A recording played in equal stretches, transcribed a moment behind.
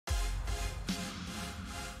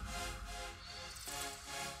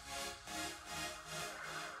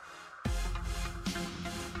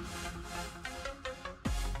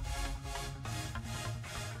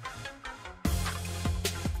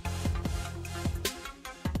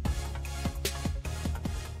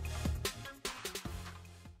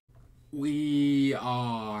We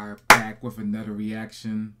are back with another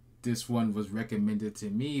reaction. This one was recommended to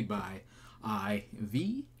me by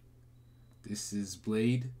IV. This is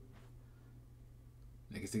Blade.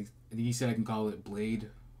 I think he said I can call it Blade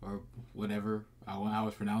or whatever. How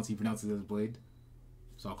it's pronounced. He pronounced it as Blade.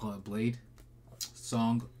 So I'll call it Blade.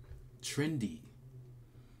 Song Trendy.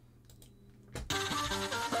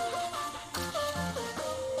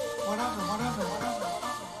 Whatever.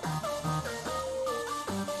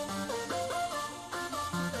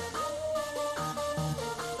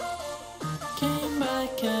 Came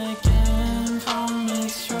back again from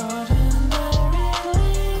extraordinary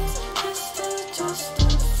leaves, just to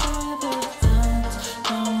justify the ends.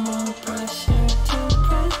 No more pressure to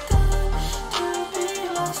pretend to be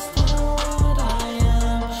less than what I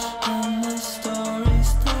am. And the story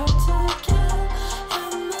starts again,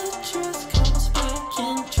 and the truth comes back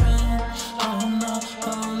in trend. I'm not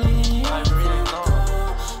holy, but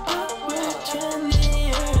we're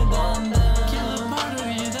trendier than them. Kill a part of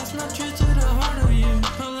you, that's not true to the heart of you.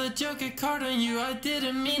 Pull a joke, a card on you, I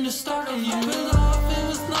didn't mean to startle you. Pulled off, it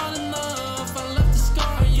was not enough, I left a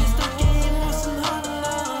scar on you. The game wasn't hard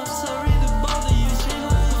enough, sorry to bother you. Straight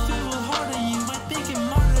life, it was hard on you, I think it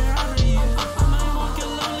martyred out of you. I might walk a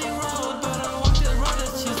lonely road, but I walk the road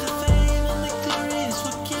that choose. The fame and the glory is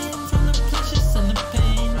what came from the pleasures and the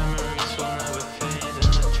pain. Memories will never fade and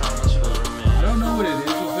the traumas will remain. I don't know what it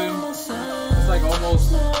is with him. It's like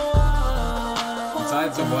almost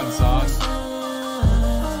besides the one song.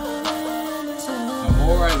 The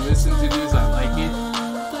more I listen to this, I like it.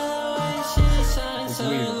 It's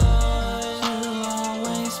weird.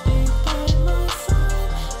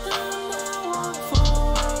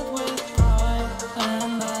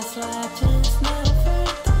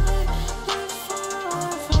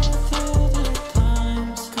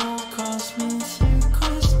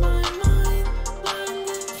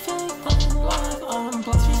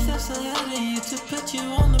 To put you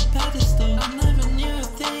on a pedestal, I never knew a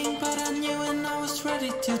thing, but I knew and I was ready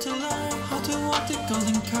to learn how to walk the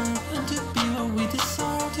golden curve and to be what we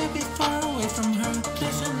desire, to be far away from her.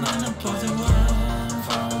 Place and line above the world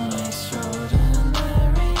from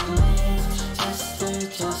extraordinary leaves, just to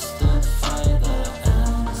justify the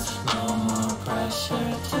ends. No more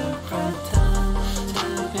pressure to pretend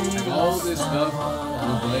to be Like all this stuff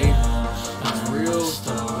with Blade is real.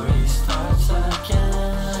 Story starts again.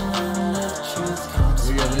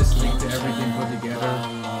 We are listening to everything put together.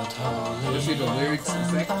 Listen to the lyrics.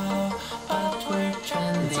 It's like,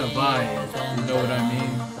 it's a vibe. You know what I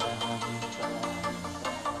mean?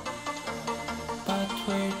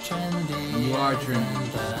 You are trendy.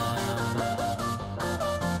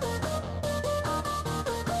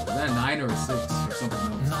 Is that a 9 or a 6 or something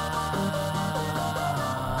else?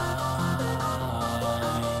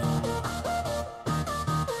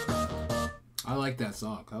 I like that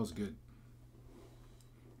song. That was good.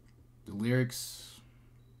 The lyrics,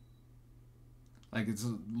 like, it's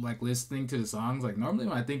like listening to the songs. Like, normally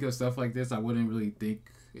when I think of stuff like this, I wouldn't really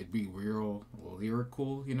think it'd be real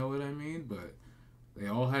lyrical, you know what I mean? But they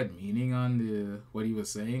all had meaning on what he was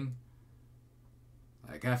saying.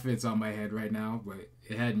 Like, half of it's on my head right now, but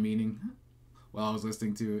it had meaning while I was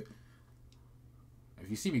listening to it. If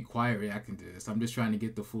you see me quiet reacting to this, I'm just trying to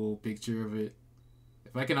get the full picture of it.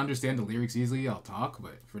 If I can understand the lyrics easily, I'll talk.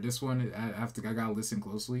 But for this one, I gotta listen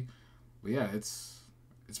closely. But yeah, it's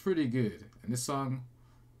pretty good. And this song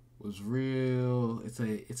was real. It's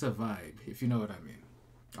a vibe, if you know what I mean.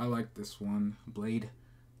 I like this one. Blade.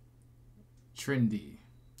 Trendy.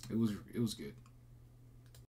 It was good.